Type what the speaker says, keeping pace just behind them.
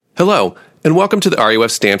Hello, and welcome to the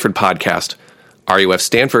RUF Stanford podcast. RUF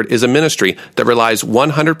Stanford is a ministry that relies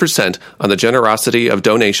 100% on the generosity of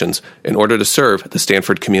donations in order to serve the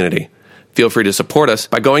Stanford community. Feel free to support us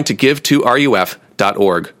by going to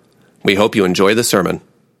givetoruf.org. We hope you enjoy the sermon.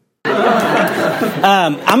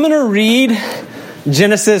 I'm going to read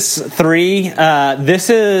Genesis 3.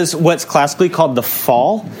 This is what's classically called the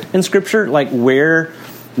fall in Scripture, like where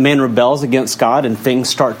man rebels against God and things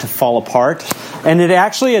start to fall apart. And it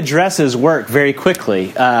actually addresses work very quickly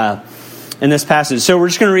in this passage. So we're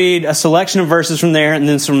just going to read a selection of verses from there and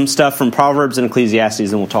then some stuff from Proverbs and Ecclesiastes,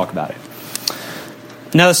 and we'll talk about it.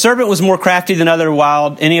 Now the serpent was more crafty than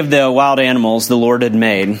any of the wild animals the Lord had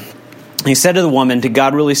made. He said to the woman, "Did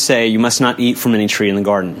God really say you must not eat from any tree in the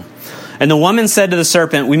garden?" And the woman said to the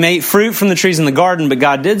serpent, "We may eat fruit from the trees in the garden, but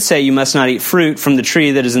God did say you must not eat fruit from the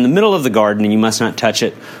tree that is in the middle of the garden, and you must not touch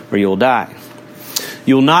it, or you will die."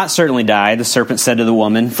 "You will not certainly die," the serpent said to the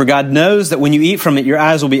woman, "for God knows that when you eat from it, your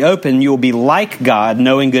eyes will be open, you will be like God,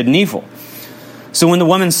 knowing good and evil." So when the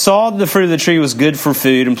woman saw that the fruit of the tree was good for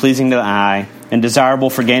food and pleasing to the eye, and desirable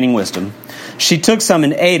for gaining wisdom, she took some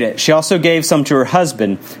and ate it. She also gave some to her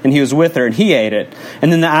husband, and he was with her, and he ate it.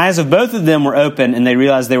 And then the eyes of both of them were open, and they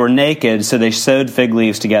realized they were naked, so they sewed fig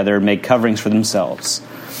leaves together and made coverings for themselves.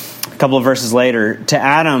 A couple of verses later, to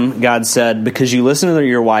Adam, God said, "Because you listened to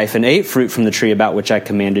your wife and ate fruit from the tree about which I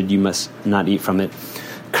commanded you must not eat from it,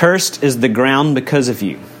 cursed is the ground because of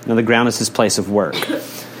you." Now the ground is his place of work.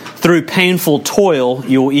 "Through painful toil,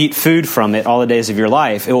 you will eat food from it all the days of your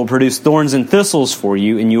life. It will produce thorns and thistles for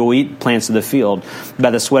you, and you will eat plants of the field.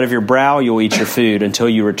 By the sweat of your brow, you will eat your food until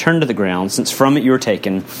you return to the ground, since from it you are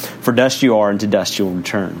taken. For dust you are, and to dust you will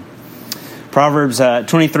return." Proverbs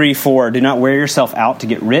 23:4, "Do not wear yourself out to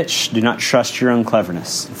get rich. Do not trust your own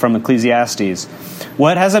cleverness." From Ecclesiastes,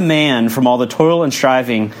 "What has a man from all the toil and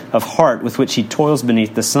striving of heart with which he toils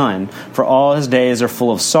beneath the sun? For all his days are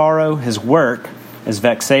full of sorrow. His work is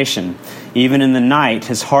vexation. Even in the night,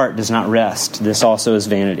 his heart does not rest. This also is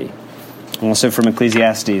vanity." Also from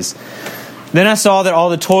Ecclesiastes, "Then I saw that all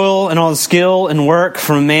the toil and all the skill and work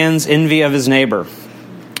from a man's envy of his neighbor.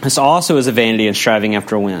 This also is a vanity and striving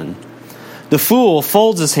after a wind. The fool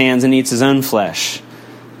folds his hands and eats his own flesh.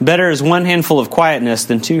 Better is one handful of quietness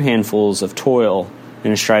than 2 handfuls of toil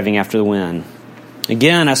and striving after the wind.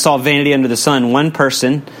 Again, I saw vanity under the sun. One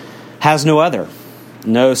person has no other,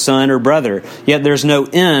 no son or brother, yet there's no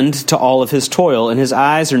end to all of his toil, and his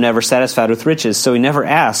eyes are never satisfied with riches, so he never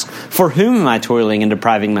asks, 'For whom am I toiling and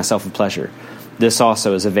depriving myself of pleasure?' This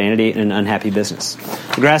also is a vanity and an unhappy business.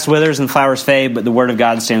 The grass withers and the flowers fade, but the word of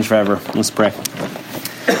God stands forever." Let's pray.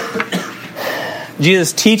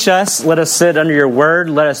 Jesus, teach us. Let us sit under your word.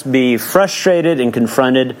 Let us be frustrated and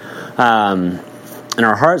confronted in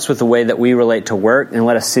our hearts with the way that we relate to work, and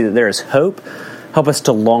let us see that there is hope. Help us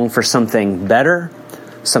to long for something better,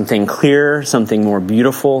 something clearer, something more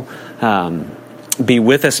beautiful. Be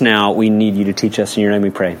with us now. We need you to teach us. In your name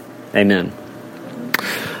we pray. Amen.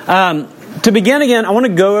 To begin again, I want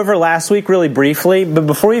to go over last week really briefly, but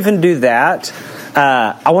before we even do that,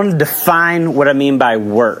 I want to define what I mean by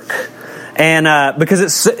work. And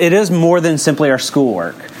because it is more than simply our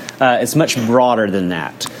schoolwork. It's much broader than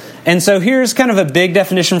that. And so here's kind of a big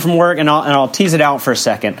definition from work, and I'll tease it out for a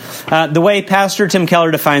second. The way Pastor Tim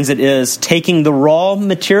Keller defines it is taking the raw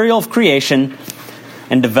material of creation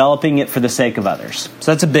and developing it for the sake of others.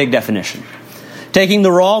 So that's a big definition. Taking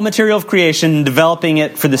the raw material of creation and developing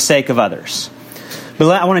it for the sake of others. But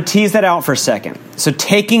I want to tease that out for a second. So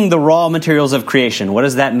taking the raw materials of creation, what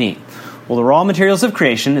does that mean? Well, the raw materials of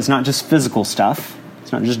creation is not just physical stuff.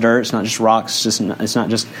 It's not just dirt. It's not just rocks. It's not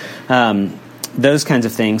just those kinds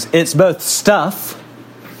of things. It's both stuff,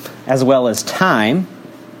 as well as time,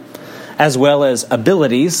 as well as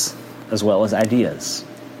abilities, as well as ideas.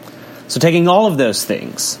 So taking all of those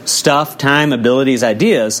things, stuff, time, abilities,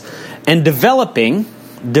 ideas, and developing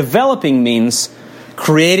means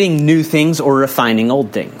creating new things or refining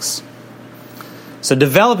old things. So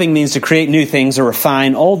developing means to create new things or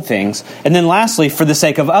refine old things. And then lastly, for the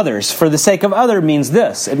sake of others. For the sake of other means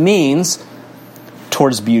this. It means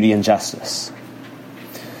towards beauty and justice.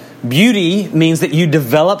 Beauty means that you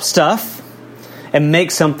develop stuff and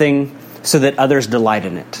make something so that others delight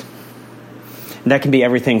in it. And that can be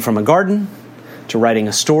everything from a garden, to writing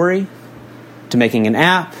a story, to making an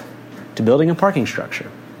app, to building a parking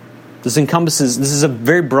structure. This is a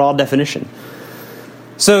very broad definition.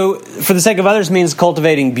 So, for the sake of others means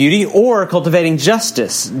cultivating beauty or cultivating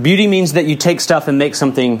justice. Beauty means that you take stuff and make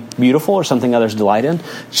something beautiful or something others delight in.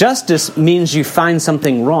 Justice means you find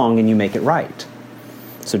something wrong and you make it right.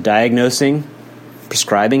 So, diagnosing,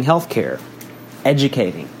 prescribing health care,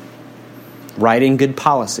 educating. writing good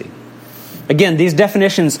policy. Again, these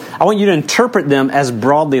definitions, I want you to interpret them as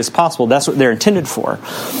broadly as possible. That's what they're intended for.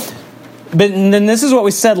 But then this is what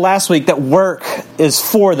we said last week, that work is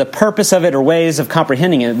for the purpose of it or ways of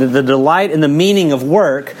comprehending it. The delight and the meaning of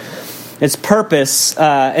work, its purpose,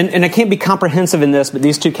 and I can't be comprehensive in this, but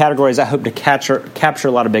these two categories I hope to capture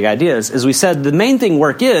a lot of big ideas. As we said, the main thing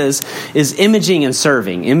work is imaging and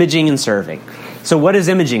serving. Imaging and serving. So what does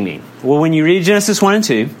imaging mean? Well, when you read Genesis 1 and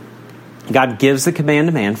 2, God gives the command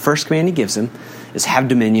to man. First command he gives him is have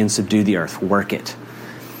dominion, subdue the earth, work it.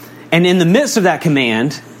 And in the midst of that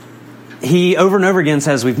command, he over and over again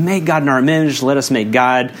says, we've made God in our image, let us make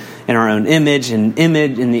God in our own image, and in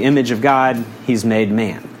the image of God, he's made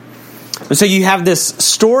man. And so you have this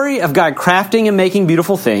story of God crafting and making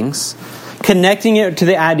beautiful things, connecting it to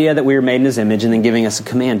the idea that we were made in his image, and then giving us a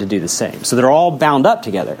command to do the same. So they're all bound up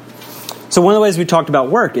together. So one of the ways we talked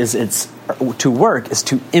about work is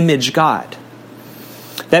to image God.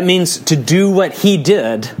 That means to do what he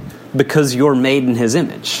did because you're made in his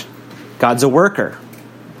image. God's a worker.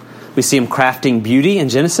 We see him crafting beauty in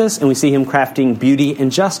Genesis, and we see him crafting beauty and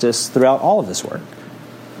justice throughout all of this work.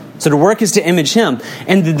 So the work is to image him.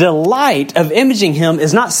 And the delight of imaging him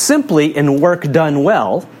is not simply in work done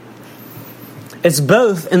well. It's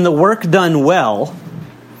both in the work done well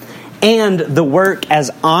and the work as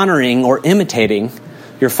honoring or imitating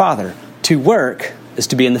your Father. To work is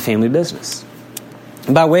to be in the family business.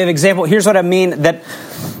 And by way of example, here's what I mean,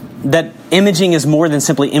 that imaging is more than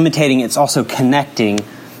simply imitating, it's also connecting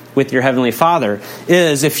with your Heavenly Father.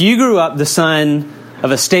 Is if you grew up the son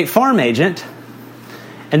of a State Farm agent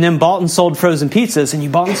and then bought and sold frozen pizzas, and you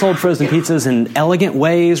bought and sold frozen pizzas in elegant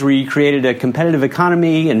ways where you created a competitive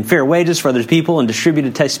economy and fair wages for other people and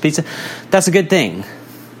distributed tasty pizza, that's a good thing,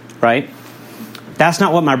 right? That's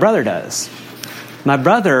not what my brother does. My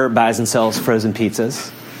brother buys and sells frozen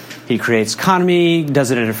pizzas. He creates economy,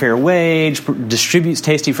 does it at a fair wage, distributes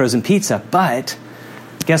tasty frozen pizza, but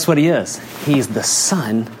guess what he is? He's the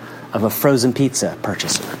son of a frozen pizza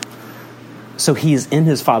purchaser. So he's in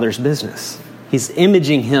his Father's business. He's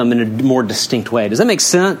imaging him in a more distinct way. Does that make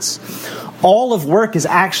sense? All of work is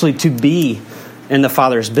actually to be in the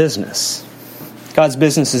Father's business. God's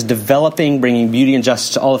business is developing, bringing beauty and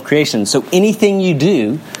justice to all of creation. So anything you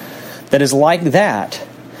do that is like that,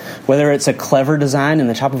 whether it's a clever design in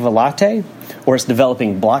the top of a latte or it's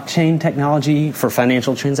developing blockchain technology for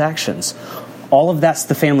financial transactions, all of that's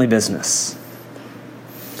the family business.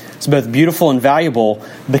 It's both beautiful and valuable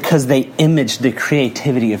because they image the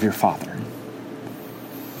creativity of your Father.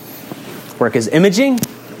 Work is imaging.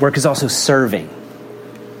 Work is also serving.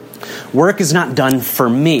 Work is not done for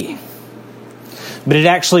me, but it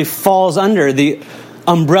actually falls under the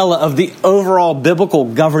umbrella of the overall biblical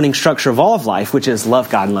governing structure of all of life, which is love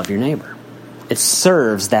God and love your neighbor. It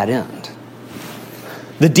serves that end.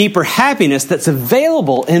 The deeper happiness that's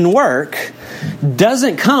available in work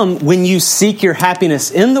doesn't come when you seek your happiness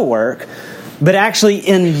in the work, but actually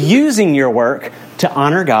in using your work to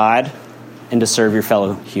honor God and to serve your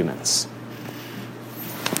fellow humans.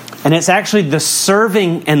 And it's actually the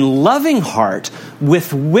serving and loving heart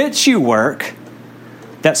with which you work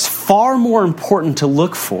that's far more important to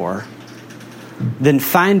look for than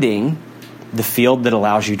finding the field that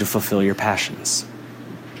allows you to fulfill your passions.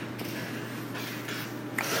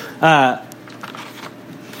 The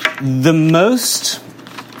most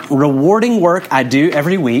rewarding work I do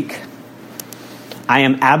every week, I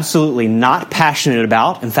am absolutely not passionate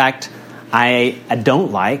about. In fact, I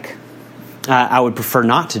don't like. I would prefer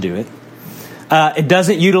not to do it. It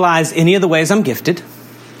doesn't utilize any of the ways I'm gifted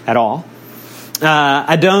at all.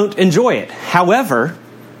 I don't enjoy it. However,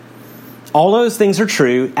 all those things are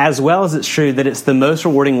true, as well as it's true that it's the most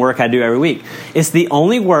rewarding work I do every week. It's the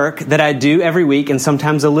only work that I do every week, and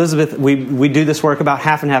sometimes Elizabeth, we do this work about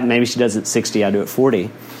half and half. Maybe she does it 60, I do it 40.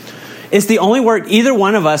 It's the only work either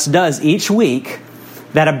one of us does each week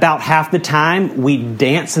that about half the time we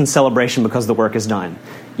dance in celebration because the work is done.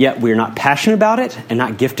 Yet we're not passionate about it and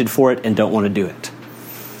not gifted for it and don't want to do it.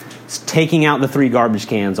 It's taking out the 3 garbage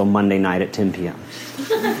cans on Monday night at 10 p.m.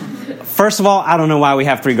 First of all, I don't know why we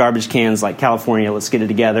have 3 garbage cans like California. Let's get it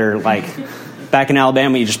together. Like back in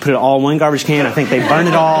Alabama, you just put it all in one garbage can. I think they burn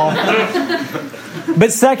it all.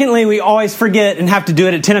 But secondly, we always forget and have to do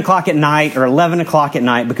it at 10 o'clock at night or 11 o'clock at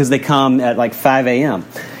night because they come at like 5 a.m.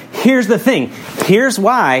 Here's the thing. Here's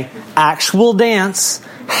why actual dance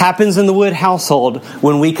happens in the Wood household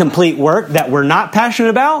when we complete work that we're not passionate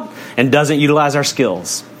about and doesn't utilize our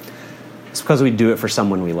skills. It's because we do it for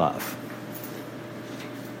someone we love.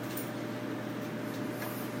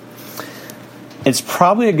 It's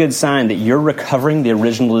probably a good sign that you're recovering the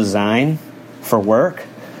original design for work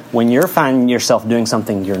when you're finding yourself doing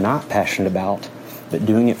something you're not passionate about, but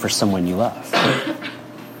doing it for someone you love.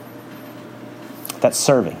 That's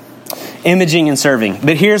serving. Imaging and serving.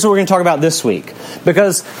 But here's what we're going to talk about this week,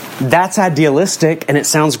 because that's idealistic and it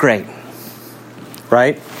sounds great,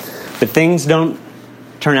 right? But things don't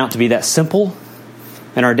turn out to be that simple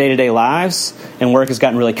in our day-to-day lives, and work has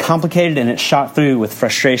gotten really complicated, and it's shot through with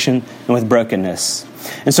frustration and with brokenness.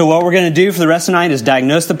 And so what we're going to do for the rest of the night is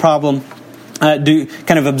diagnose the problem,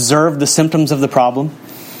 observe the symptoms of the problem,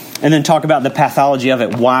 and then talk about the pathology of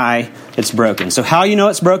it, why it's broken. So how you know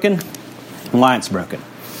it's broken, and why it's broken.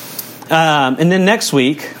 And then next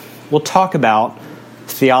week, we'll talk about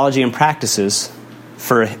theology and practices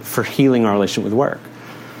for healing our relationship with work.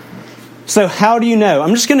 So how do you know?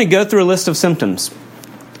 I'm just going to go through a list of symptoms.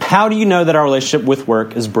 How do you know that our relationship with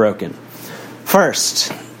work is broken?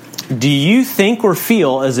 First, do you think or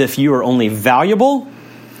feel as if you are only valuable,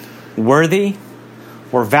 worthy,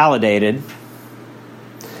 or validated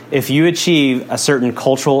if you achieve a certain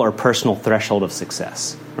cultural or personal threshold of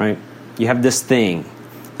success, right? You have this thing,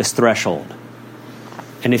 this threshold.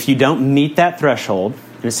 And if you don't meet that threshold,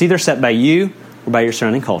 and it's either set by you or by your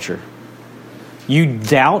surrounding culture, you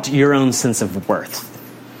doubt your own sense of worth.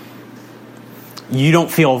 You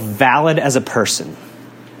don't feel valid as a person.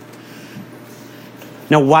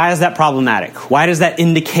 Now, why is that problematic? Why does that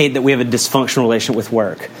indicate that we have a dysfunctional relationship with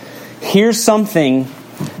work? Here's something,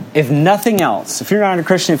 if nothing else, if you're not a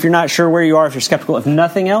Christian, if you're not sure where you are, if you're skeptical, if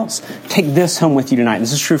nothing else, take this home with you tonight.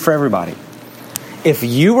 This is true for everybody. If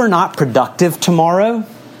you are not productive tomorrow,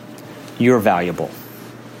 you're valuable.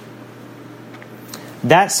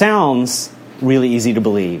 That sounds really easy to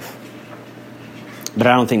believe, but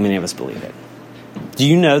I don't think many of us believe it. Do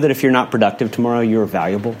you know that if you're not productive tomorrow, you're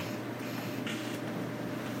valuable?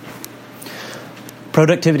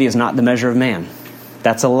 Productivity is not the measure of man.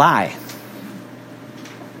 That's a lie.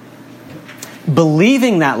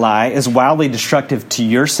 Believing that lie is wildly destructive to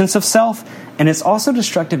your sense of self, and it's also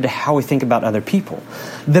destructive to how we think about other people.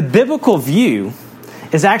 The biblical view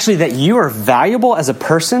is actually that you are valuable as a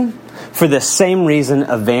person for the same reason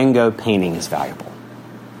a Van Gogh painting is valuable.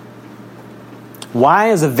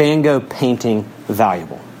 Why is a Van Gogh painting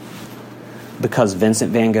valuable? Because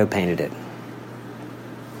Vincent Van Gogh painted it.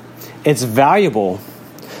 It's valuable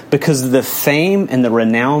because of the fame and the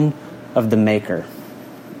renown of the maker.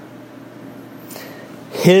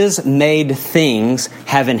 His made things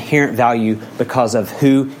have inherent value because of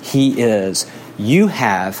who he is. You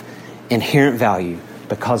have inherent value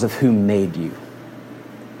because of who made you.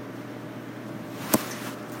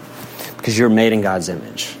 Because you're made in God's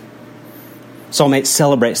image. Psalm 8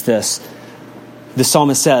 celebrates this. The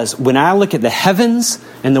psalmist says, when I look at the heavens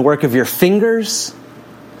and the work of your fingers,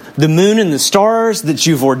 the moon and the stars that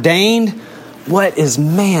you've ordained, what is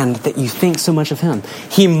man that you think so much of him?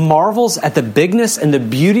 He marvels at the bigness and the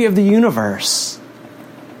beauty of the universe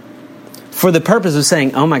for the purpose of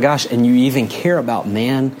saying, oh my gosh, and you even care about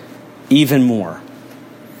man even more.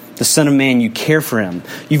 The Son of Man, you care for him.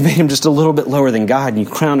 You've made him just a little bit lower than God, and you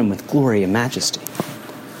crown him with glory and majesty.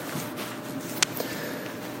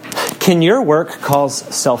 Can your work cause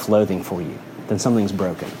self-loathing for you? Then something's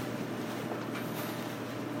broken.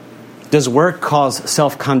 Does work cause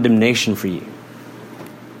self-condemnation for you?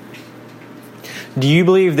 Do you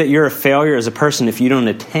believe that you're a failure as a person if you don't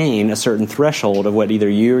attain a certain threshold of what either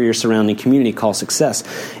you or your surrounding community call success?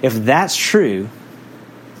 If that's true,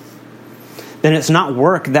 then it's not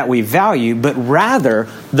work that we value, but rather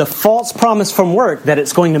the false promise from work that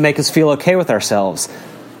it's going to make us feel okay with ourselves.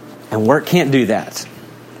 And work can't do that.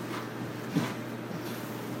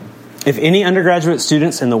 If any undergraduate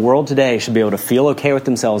students in the world today should be able to feel okay with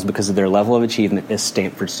themselves because of their level of achievement, it's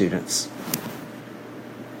Stanford students.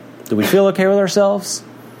 Do we feel okay with ourselves?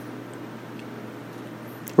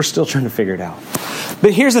 We're still trying to figure it out.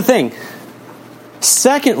 But here's the thing.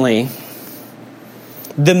 Secondly,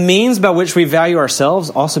 the means by which we value ourselves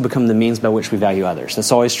also become the means by which we value others.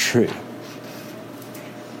 That's always true.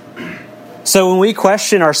 So when we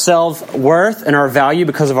question our self-worth and our value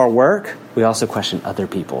because of our work, we also question other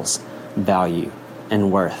people's value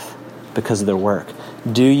and worth because of their work.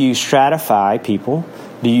 Do you stratify people?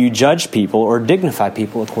 Do you judge people or dignify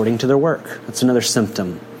people according to their work? That's another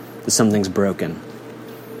symptom that something's broken.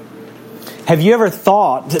 Have you ever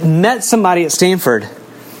met somebody at Stanford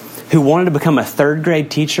who wanted to become a third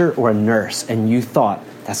grade teacher or a nurse, and you thought,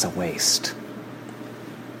 that's a waste?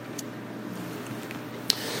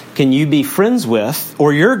 Can you be friends with, or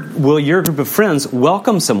will your group of friends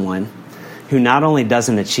welcome someone who not only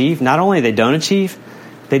don't achieve,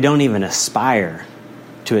 they don't even aspire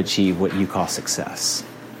to achieve what you call success?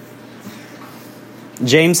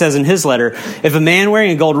 James says in his letter, if a man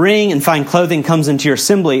wearing a gold ring and fine clothing comes into your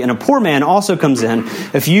assembly, and a poor man also comes in,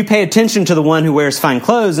 if you pay attention to the one who wears fine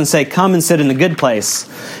clothes and say, come and sit in the good place,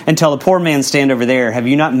 and tell the poor man, stand over there, have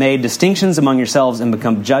you not made distinctions among yourselves and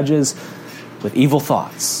become judges with evil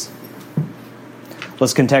thoughts?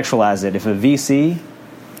 Let's contextualize it. If a VC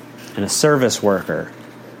and a service worker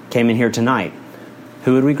came in here tonight,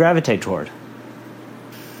 who would we gravitate toward?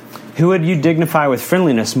 Who would you dignify with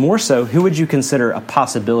friendliness? More so, who would you consider a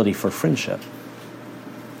possibility for friendship?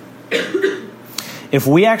 If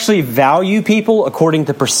we actually value people according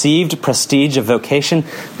to perceived prestige of vocation,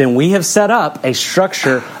 then we have set up a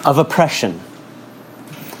structure of oppression.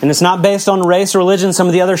 And it's not based on race or religion, some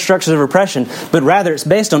of the other structures of oppression, but rather it's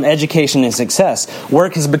based on education and success.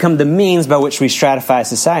 Work has become the means by which we stratify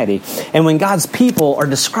society. And when God's people are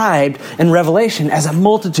described in Revelation as a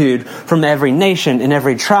multitude from every nation and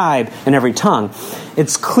every tribe and every tongue,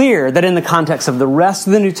 it's clear that in the context of the rest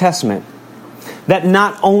of the New Testament, that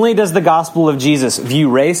not only does the gospel of Jesus view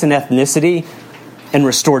race and ethnicity and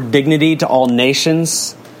restore dignity to all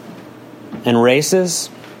nations and races,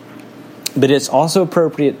 but it's also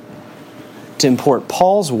appropriate to import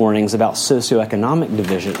Paul's warnings about socioeconomic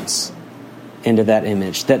divisions into that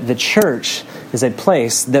image. That the church is a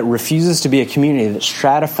place that refuses to be a community that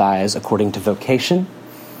stratifies according to vocation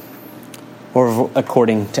or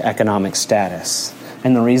according to economic status.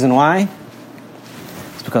 And the reason why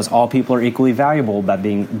is because all people are equally valuable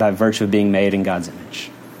by virtue of being made in God's image,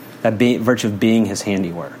 by virtue of being His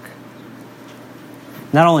handiwork.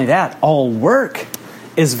 Not only that, all work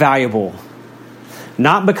is valuable,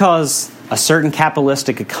 not because a certain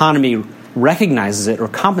capitalistic economy recognizes it or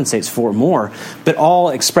compensates for it more, but all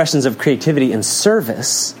expressions of creativity and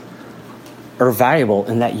service are valuable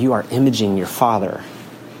in that you are imaging your Father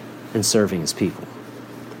and serving His people.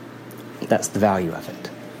 That's the value of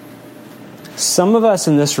it. Some of us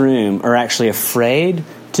in this room are actually afraid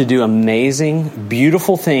to do amazing,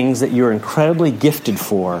 beautiful things that you're incredibly gifted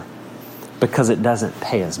for because it doesn't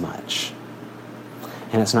pay as much.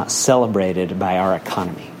 And it's not celebrated by our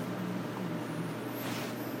economy.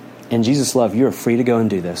 In Jesus' love, you are free to go and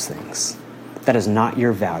do those things. That is not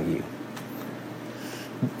your value.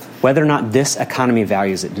 Whether or not this economy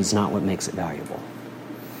values it is not what makes it valuable.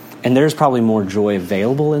 And there's probably more joy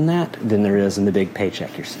available in that than there is in the big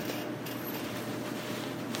paycheck you're seeking.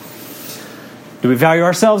 Do we value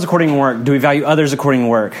ourselves according to work? Do we value others according to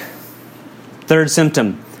work? Third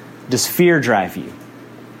symptom, does fear drive you?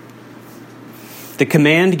 The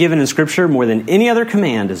command given in Scripture more than any other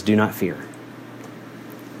command is do not fear.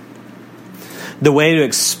 The way to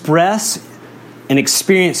express and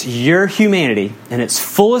experience your humanity in its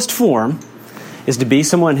fullest form is to be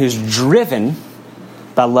someone who's driven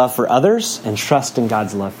by love for others and trust in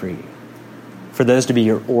God's love for you. For those to be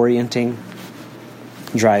your orienting,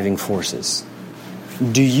 driving forces.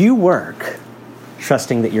 Do you work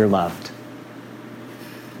trusting that you're loved?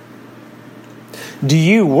 Do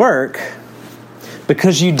you work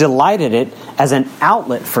because you delighted it as an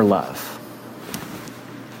outlet for love?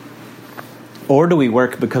 Or do we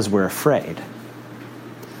work because we're afraid?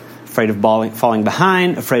 Afraid of falling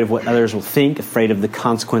behind, afraid of what others will think, afraid of the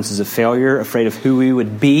consequences of failure, afraid of who we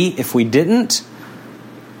would be if we didn't?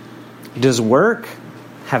 Does work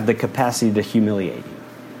have the capacity to humiliate you,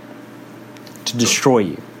 to destroy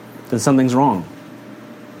you? Then something's wrong.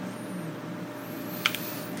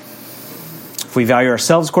 If we value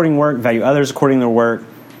ourselves according to work, value others according to their work,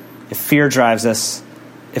 if fear drives us,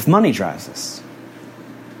 if money drives us.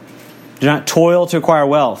 Do not toil to acquire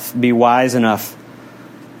wealth. Be wise enough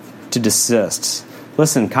to desist.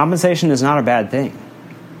 Listen, compensation is not a bad thing.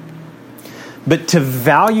 But to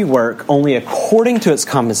value work only according to its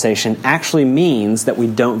compensation actually means that we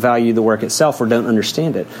don't value the work itself or don't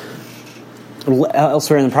understand it.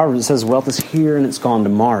 Elsewhere in the Proverbs it says, wealth is here and it's gone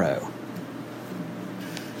tomorrow.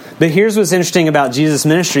 But here's what's interesting about Jesus'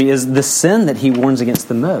 ministry is the sin that He warns against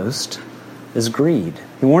the most is greed.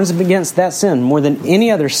 He warns against that sin more than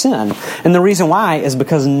any other sin. And the reason why is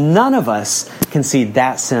because none of us can see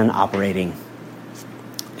that sin operating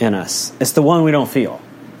in us. It's the one we don't feel.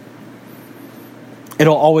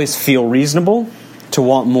 It'll always feel reasonable to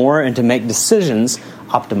want more and to make decisions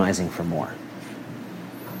optimizing for more.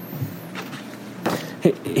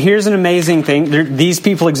 Here's an amazing thing. These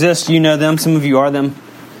people exist. You know them. Some of you are them.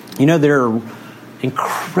 You know there are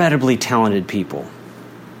incredibly talented people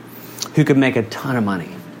who could make a ton of money,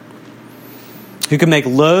 who could make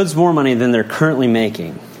loads more money than they're currently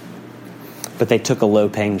making, but they took a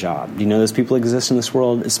low-paying job. Do you know those people exist in this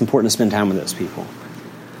world? It's important to spend time with those people.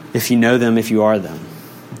 If you know them, if you are them.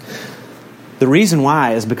 The reason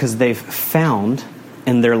why is because they've found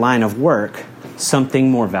in their line of work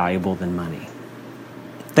something more valuable than money.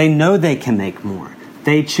 They know they can make more.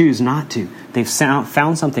 They choose not to. They've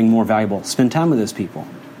found something more valuable. Spend time with those people.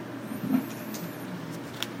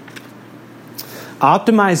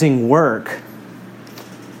 Optimizing work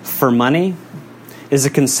for money is a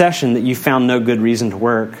concession that you found no good reason to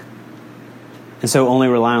work, and so only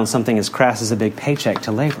rely on something as crass as a big paycheck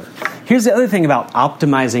to labor. Here's the other thing about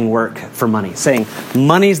optimizing work for money, saying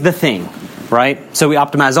money's the thing, right? So we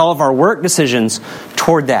optimize all of our work decisions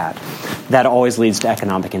toward that. That always leads to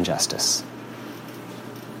economic injustice.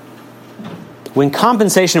 When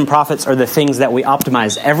compensation and profits are the things that we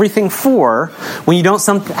optimize everything for, when you don't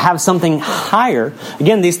have something higher,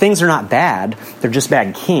 again, these things are not bad, they're just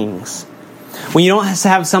bad kings. When you don't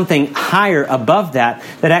have something higher above that,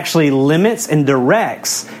 that actually limits and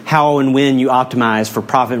directs how and when you optimize for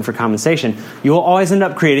profit and for compensation, you will always end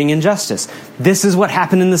up creating injustice. This is what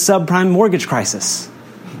happened in the subprime mortgage crisis.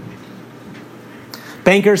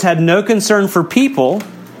 Bankers had no concern for people,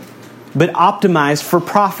 but optimized for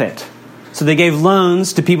profit. So they gave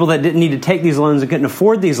loans to people that didn't need to take these loans and couldn't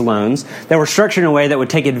afford these loans, that were structured in a way that would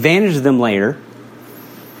take advantage of them later.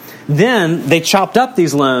 Then they chopped up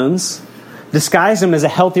these loans, disguised them as a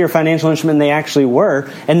healthier financial instrument than they actually were,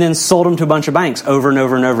 and then sold them to a bunch of banks over and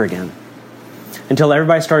over and over again. Until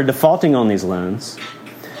everybody started defaulting on these loans.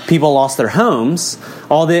 People lost their homes.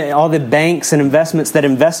 All the banks and investments that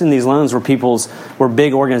invest in these loans were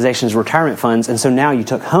big organizations' retirement funds. And so now you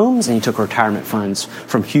took homes and you took retirement funds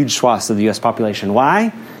from huge swaths of the U.S. population.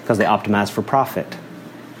 Why? Because they optimize for profit.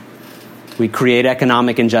 We create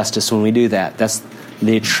economic injustice when we do that. That's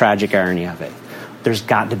the tragic irony of it. There's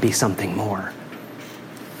got to be something more.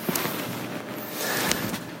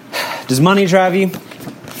 Does money drive you?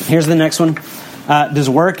 Here's the next one. Does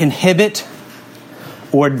work inhibit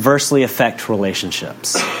or adversely affect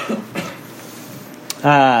relationships?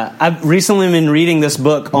 I've recently been reading this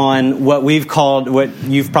book on what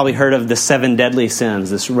you've probably heard of, the 7 deadly sins.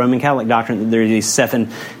 This Roman Catholic doctrine that there are these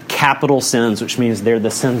 7 capital sins, which means they're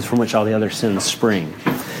the sins from which all the other sins spring.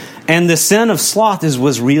 And the sin of sloth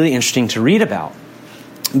was really interesting to read about,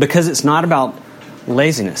 because it's not about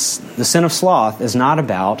laziness. The sin of sloth is not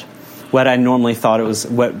about what I normally thought it was,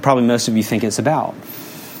 what probably most of you think it's about.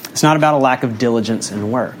 It's not about a lack of diligence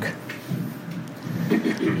in work.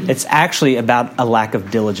 It's actually about a lack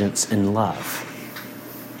of diligence in love.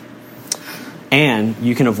 And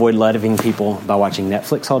you can avoid loving people by watching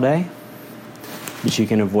Netflix all day, but you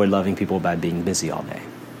can avoid loving people by being busy all day.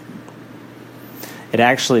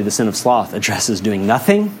 The sin of sloth addresses doing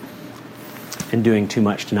nothing and doing too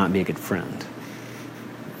much to not be a good friend.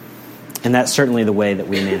 And that's certainly the way that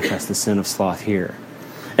we manifest the sin of sloth here.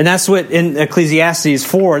 And that's what in Ecclesiastes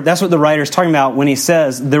 4, that's what the writer is talking about when he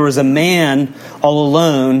says, there was a man all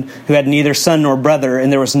alone who had neither son nor brother,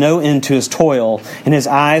 and there was no end to his toil, and his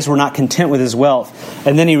eyes were not content with his wealth.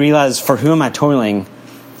 And then he realized, for who am I toiling,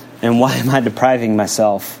 and why am I depriving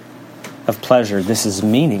myself of pleasure? This is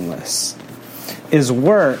meaningless. Is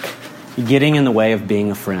work getting in the way of being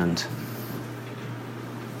a friend?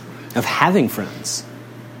 Of having friends?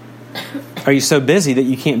 Are you so busy that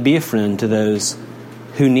you can't be a friend to those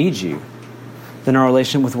who need you? Then our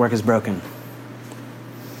relationship with work is broken.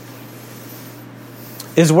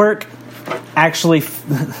 Is work actually,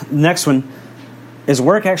 next one, is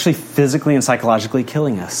work actually physically and psychologically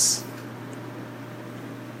killing us?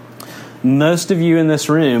 Most of you in this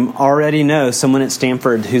room already know someone at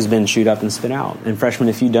Stanford who's been chewed up and spit out. And freshmen,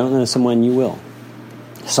 if you don't know someone, you will.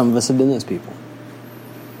 Some of us have been those people.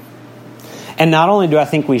 And not only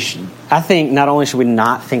not only should we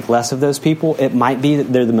not think less of those people, it might be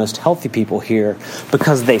that they're the most healthy people here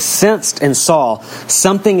because they sensed and saw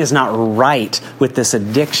something is not right with this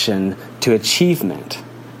addiction to achievement.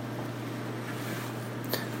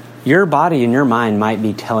 Your body and your mind might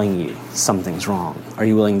be telling you something's wrong. Are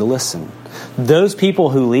you willing to listen? Those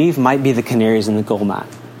people who leave might be the canaries in the coal mine.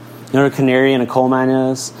 You know what a canary in a coal mine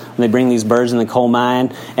is? When they bring these birds in the coal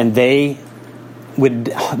mine and they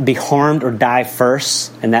would be harmed or die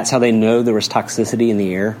first, and that's how they know there was toxicity in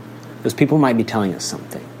the air. Those people might be telling us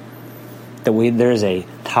something. That there's a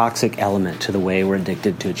toxic element to the way we're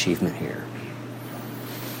addicted to achievement here.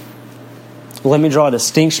 Well, let me draw a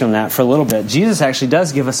distinction on that for a little bit. Jesus actually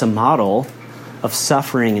does give us a model of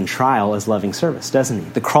suffering and trial as loving service, doesn't he?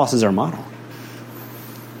 The cross is our model.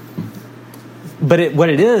 But what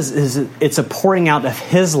it is it's a pouring out of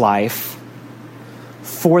his life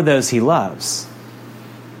for those he loves.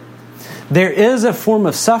 There is a form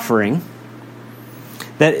of suffering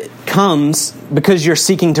that comes because you're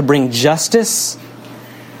seeking to bring justice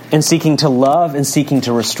and seeking to love and seeking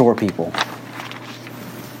to restore people.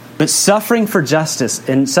 But suffering for justice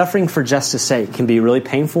and suffering for justice' sake can be really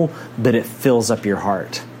painful, but it fills up your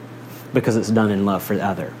heart because it's done in love for the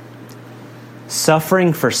other.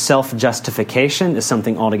 Suffering for self-justification is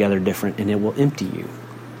something altogether different, and it will empty you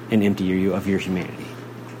and empty you of your humanity.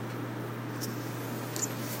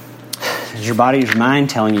 Is your body, your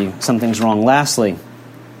mind telling you something's wrong? Lastly,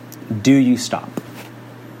 do you stop?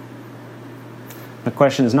 The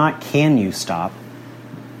question is not, can you stop?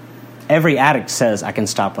 Every addict says, I can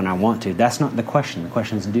stop when I want to. That's not the question. The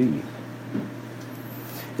question is, do you?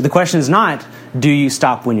 The question is not, do you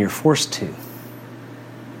stop when you're forced to?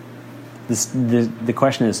 The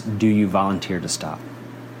question is, do you volunteer to stop?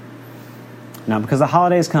 Not because the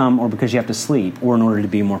holidays come or because you have to sleep or in order to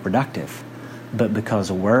be more productive, but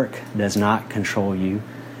because work does not control you.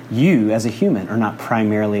 You, as a human, are not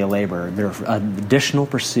primarily a laborer. There are additional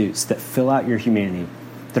pursuits that fill out your humanity.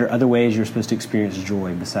 There are other ways you're supposed to experience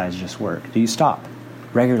joy besides just work. Do you stop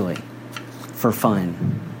regularly for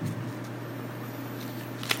fun?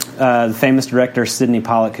 The famous director Sidney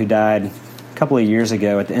Pollack, who died a couple of years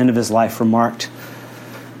ago at the end of his life, remarked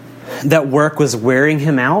that work was wearing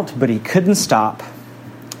him out, but he couldn't stop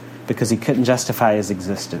because he couldn't justify his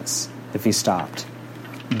existence if he stopped.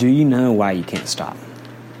 Do you know why you can't stop?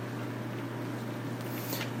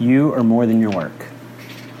 You are more than your work.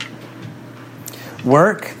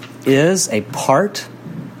 Work is a part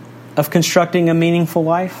of constructing a meaningful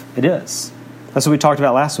life. It is. That's what we talked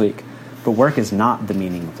about last week. But work is not the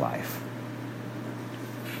meaning of life.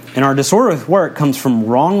 And our disorder with work comes from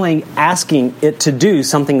wrongly asking it to do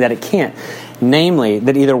something that it can't. Namely,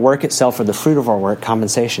 that either work itself or the fruit of our work,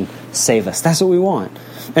 compensation, save us. That's what we want.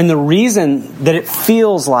 And the reason that it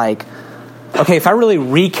feels like, okay, if I really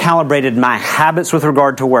recalibrated my habits with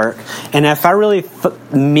regard to work, and if I really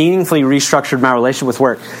meaningfully restructured my relationship with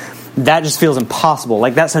work, that just feels impossible.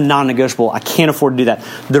 Like, that's a non-negotiable. I can't afford to do that.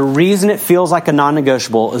 The reason it feels like a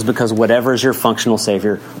non-negotiable is because whatever is your functional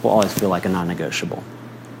savior will always feel like a non-negotiable.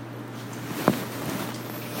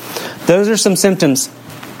 Those are some symptoms.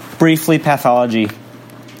 Briefly, pathology.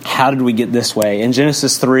 How did we get this way? In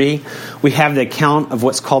Genesis 3, we have the account of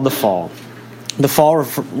what's called the fall. The fall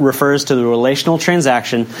refers to the relational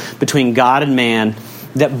transaction between God and man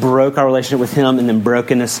that broke our relationship with Him, and then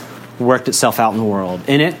brokenness worked itself out in the world.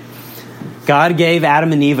 In it, God gave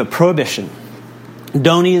Adam and Eve a prohibition.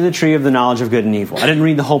 Don't eat of the tree of the knowledge of good and evil. I didn't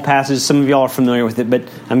read the whole passage. Some of y'all are familiar with it, but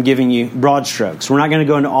I'm giving you broad strokes. We're not going to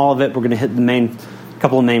go into all of it. We're going to hit the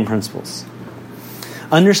couple of main principles.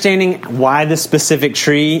 Understanding why this specific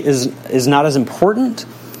tree is not as important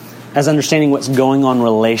as understanding what's going on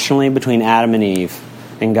relationally between Adam and Eve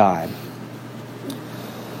and God.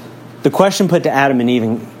 The question put to Adam and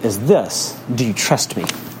Eve is this: do you trust me?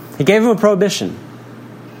 He gave them a prohibition.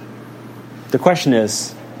 The question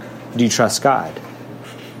is, do you trust God?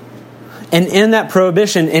 And in that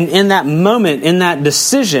prohibition, and in that moment, in that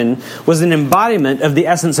decision, was an embodiment of the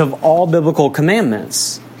essence of all biblical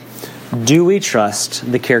commandments. Do we trust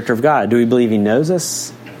the character of God? Do we believe He knows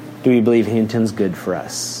us? Do we believe He intends good for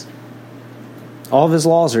us? All of His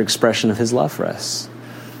laws are expression of His love for us.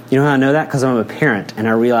 You know how I know that? Because I'm a parent, and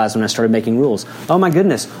I realized when I started making rules, oh my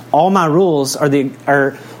goodness, all my rules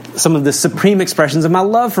are some of the supreme expressions of my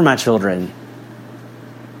love for my children.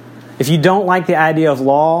 If you don't like the idea of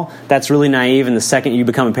law, that's really naive, and the second you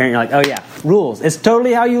become a parent, you're like, oh yeah, rules. It's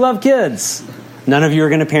totally how you love kids. None of you are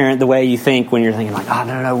going to parent the way you think when you're thinking like, oh,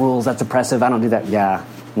 no, rules, that's oppressive, I don't do that. Yeah,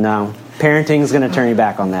 no. Parenting is going to turn you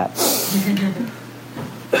back on that.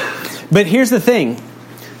 But here's the thing.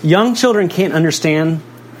 Young children can't understand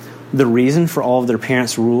the reason for all of their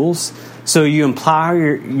parents' rules, so you implore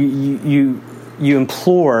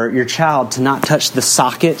your child to not touch the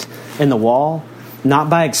socket in the wall, not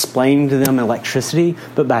by explaining to them electricity,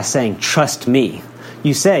 but by saying, trust me.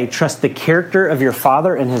 You say, trust the character of your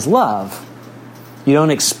Father and His love. You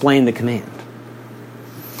don't explain the command.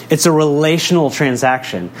 It's a relational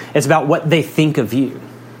transaction. It's about what they think of you.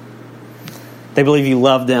 They believe you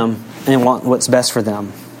love them and want what's best for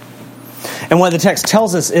them. And what the text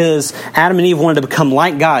tells us is Adam and Eve wanted to become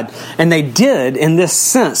like God. And they did in this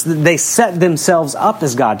sense. They set themselves up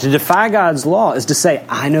as God. To defy God's law is to say,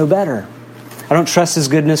 I know better. I don't trust His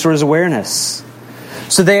goodness or His awareness.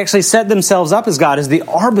 So they actually set themselves up as God, as the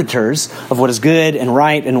arbiters of what is good and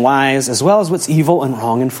right and wise, as well as what's evil and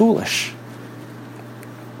wrong and foolish.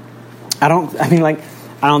 I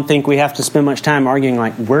don't think we have to spend much time arguing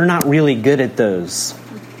like we're not really good at those.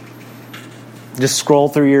 Just scroll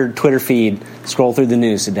through your Twitter feed, scroll through the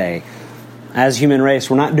news today. As a human race,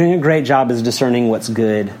 we're not doing a great job as discerning what's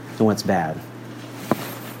good and what's bad.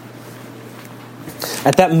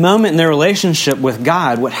 At that moment in their relationship with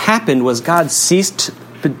God, what happened was God ceased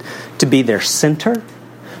to be their center,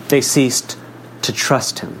 they ceased to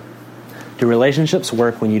trust him. Do relationships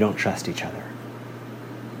work when you don't trust each other?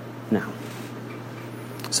 No.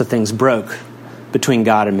 So things broke between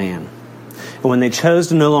God and man. And when they chose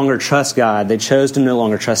to no longer trust God, they chose to no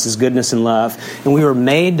longer trust his goodness and love. And we were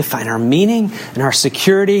made to find our meaning and our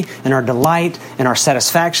security and our delight and our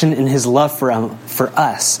satisfaction in his love for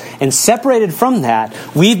us. And separated from that,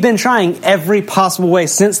 we've been trying every possible way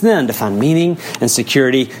since then to find meaning and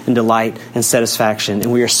security and delight and satisfaction.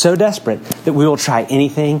 And we are so desperate that we will try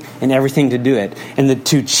anything and everything to do it. And the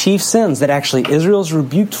two chief sins that actually Israel's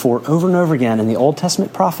rebuked for over and over again in the Old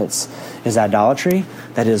Testament prophets is idolatry,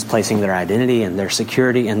 that is placing their identity and their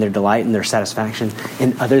security and their delight and their satisfaction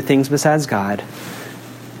in other things besides God.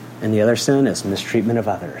 And the other sin is mistreatment of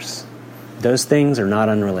others. Those things are not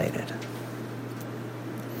unrelated.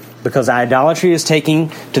 Because idolatry is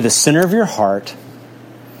taking to the center of your heart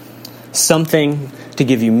something to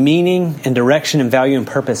give you meaning and direction and value and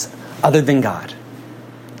purpose other than God.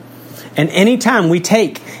 And anytime we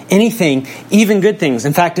take anything, even good things,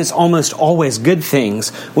 in fact, it's almost always good things,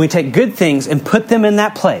 when we take good things and put them in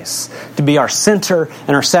that place to be our center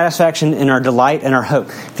and our satisfaction and our delight and our hope.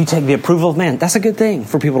 If you take the approval of man, that's a good thing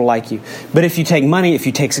for people to like you. But if you take money, if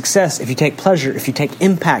you take success, if you take pleasure, if you take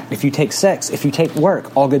impact, if you take sex, if you take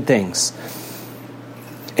work, all good things,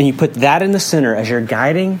 and you put that in the center as your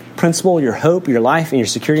guiding principle, your hope, your life, and your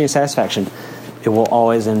security and satisfaction, it will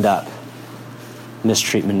always end up in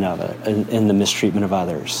the mistreatment of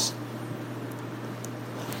others.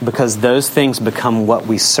 Because those things become what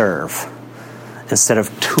we serve instead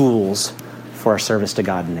of tools for our service to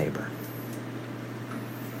God and neighbor.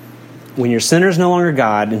 When your center is no longer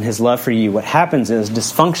God and his love for you, what happens is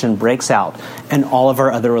dysfunction breaks out in all of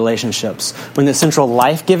our other relationships. When the central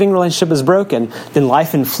life-giving relationship is broken, then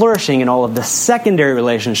life and flourishing in all of the secondary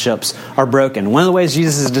relationships are broken. One of the ways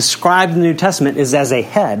Jesus is described in the New Testament is as a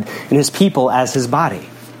head and his people as his body.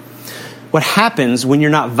 What happens when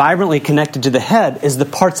you're not vibrantly connected to the head is the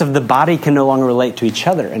parts of the body can no longer relate to each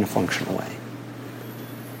other in a functional way.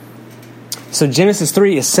 So Genesis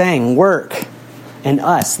 3 is saying work and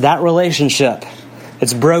us, that relationship,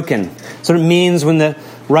 it's broken. So it means when the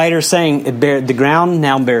writer's saying the ground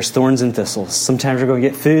now bears thorns and thistles. Sometimes you're going to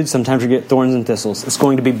get food, sometimes you get thorns and thistles. It's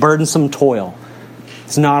going to be burdensome toil.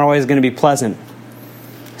 It's not always going to be pleasant.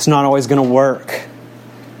 It's not always going to work.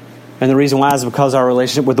 And the reason why is because our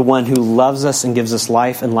relationship with the one who loves us and gives us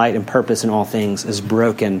life and light and purpose in all things is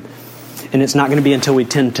broken. And it's not going to be until we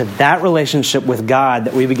tend to that relationship with God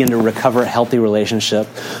that we begin to recover a healthy relationship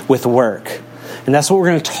with work. And that's what we're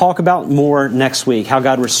going to talk about more next week, how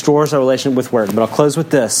God restores our relationship with work. But I'll close with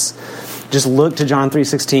this. Just look to John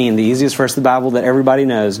 3:16, the easiest verse of the Bible that everybody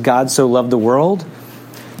knows. God so loved the world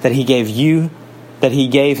that he gave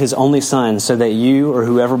his only son so that you or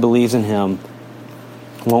whoever believes in him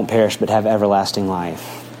won't perish but have everlasting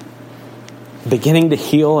life. Beginning to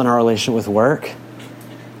heal in our relationship with work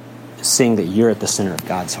is seeing that you're at the center of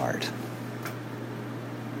God's heart.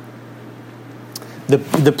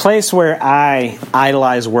 The place where I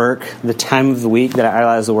idolize work, the time of the week that I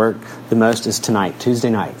idolize the work the most is tonight, Tuesday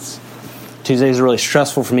nights. Tuesdays are really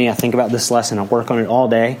stressful for me. I think about this lesson. I work on it all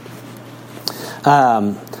day.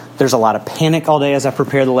 There's a lot of panic all day as I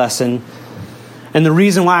prepare the lesson. And the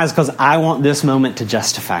reason why is because I want this moment to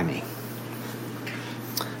justify me.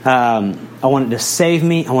 I want it to save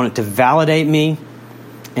me. I want it to validate me.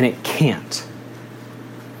 And it can't.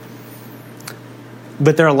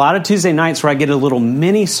 But there are a lot of Tuesday nights where I get a little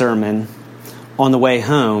mini sermon on the way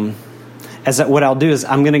home. What I'll do is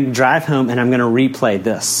I'm going to drive home and I'm going to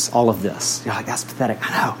replay all of this. You're like, that's pathetic.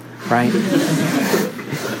 I know, right?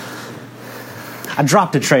 I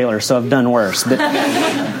dropped a trailer, so I've done worse. But I'm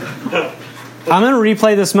going to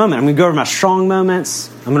replay this moment. I'm going to go over my strong moments.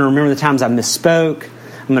 I'm going to remember the times I misspoke.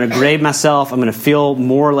 I'm going to grade myself. I'm going to feel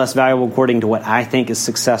more or less valuable according to what I think is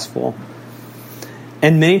successful.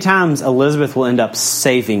 And many times Elizabeth will end up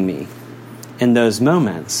saving me in those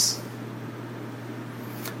moments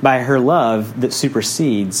by her love that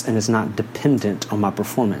supersedes and is not dependent on my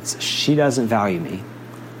performance. She doesn't value me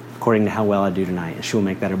according to how well I do tonight. And she will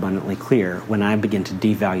make that abundantly clear when I begin to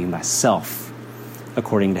devalue myself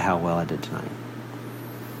according to how well I did tonight.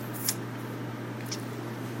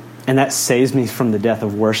 And that saves me from the death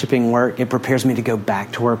of worshiping work. It prepares me to go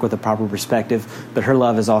back to work with a proper perspective. But her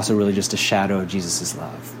love is also really just a shadow of Jesus'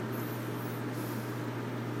 love.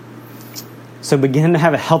 So begin to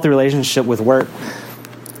have a healthy relationship with work.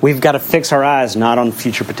 We've got to fix our eyes not on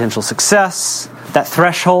future potential success, that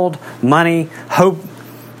threshold, money, hope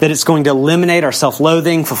that it's going to eliminate our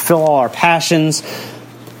self-loathing, fulfill all our passions.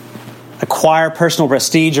 acquire personal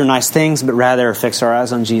prestige or nice things, but rather fix our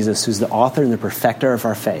eyes on Jesus, who's the author and the perfecter of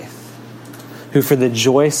our faith, who for the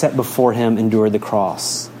joy set before him endured the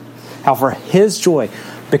cross. How for his joy,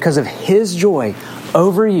 because of his joy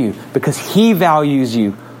over you, because he values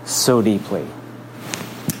you so deeply,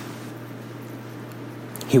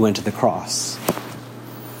 he went to the cross.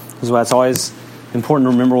 This is why it's always important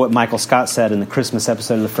to remember what Michael Scott said in the Christmas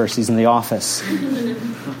episode of the first season of The Office.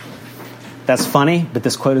 That's funny, but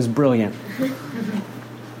this quote is brilliant.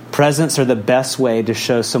 Presents are the best way to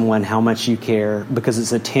show someone how much you care, because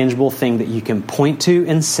it's a tangible thing that you can point to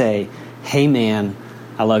and say, hey man,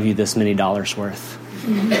 I love you this many dollars worth.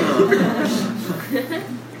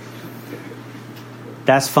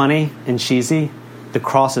 That's funny and cheesy. The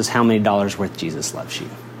cross is how many dollars worth Jesus loves you.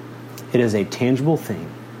 It is a tangible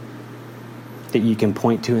thing that you can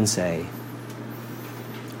point to and say,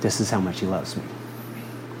 this is how much he loves me.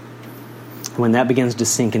 When that begins to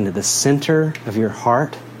sink into the center of your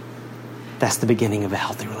heart, that's the beginning of a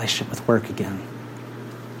healthy relationship with work again.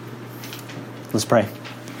 Let's pray.